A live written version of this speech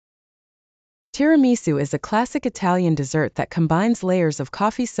Tiramisu is a classic Italian dessert that combines layers of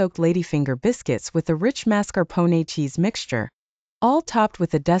coffee-soaked ladyfinger biscuits with a rich mascarpone cheese mixture, all topped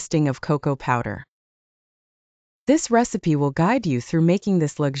with a dusting of cocoa powder. This recipe will guide you through making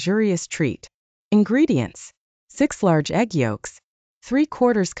this luxurious treat. Ingredients: 6 large egg yolks,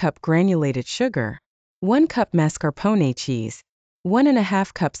 3/4 cup granulated sugar, 1 cup mascarpone cheese,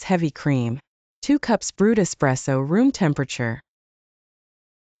 1½ cups heavy cream, 2 cups brewed espresso room temperature,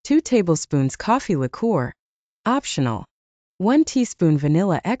 2 tablespoons coffee liqueur, optional, 1 teaspoon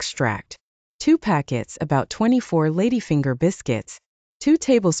vanilla extract, 2 packets about 24 ladyfinger biscuits, 2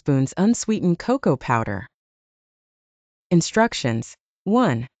 tablespoons unsweetened cocoa powder. Instructions: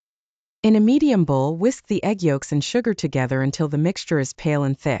 1. In a medium bowl, whisk the egg yolks and sugar together until the mixture is pale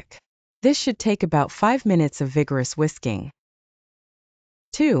and thick. This should take about 5 minutes of vigorous whisking.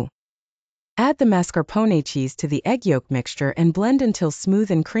 2. Add the mascarpone cheese to the egg yolk mixture and blend until smooth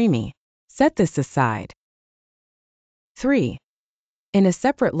and creamy. Set this aside. 3. In a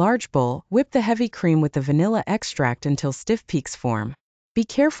separate large bowl, whip the heavy cream with the vanilla extract until stiff peaks form. Be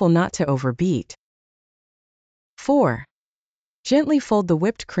careful not to overbeat. 4. Gently fold the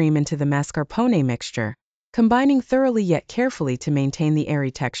whipped cream into the mascarpone mixture, combining thoroughly yet carefully to maintain the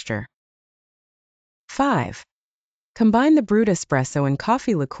airy texture. 5. Combine the brewed espresso and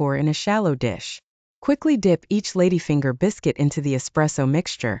coffee liqueur in a shallow dish. Quickly dip each ladyfinger biscuit into the espresso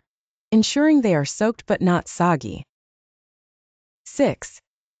mixture, ensuring they are soaked but not soggy. 6.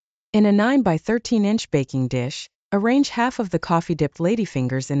 In a 9 by 13 inch baking dish, arrange half of the coffee-dipped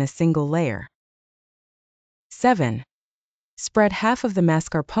ladyfingers in a single layer. 7. Spread half of the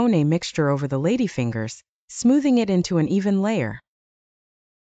mascarpone mixture over the ladyfingers, smoothing it into an even layer.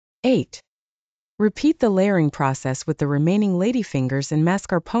 8. Repeat the layering process with the remaining ladyfingers and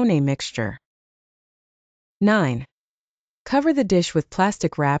mascarpone mixture. 9. Cover the dish with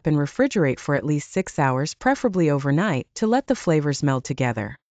plastic wrap and refrigerate for at least 6 hours, preferably overnight, to let the flavors meld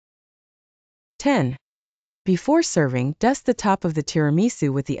together. 10. Before serving, dust the top of the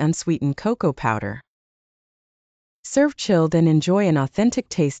tiramisu with the unsweetened cocoa powder. Serve chilled and enjoy an authentic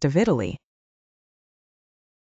taste of Italy.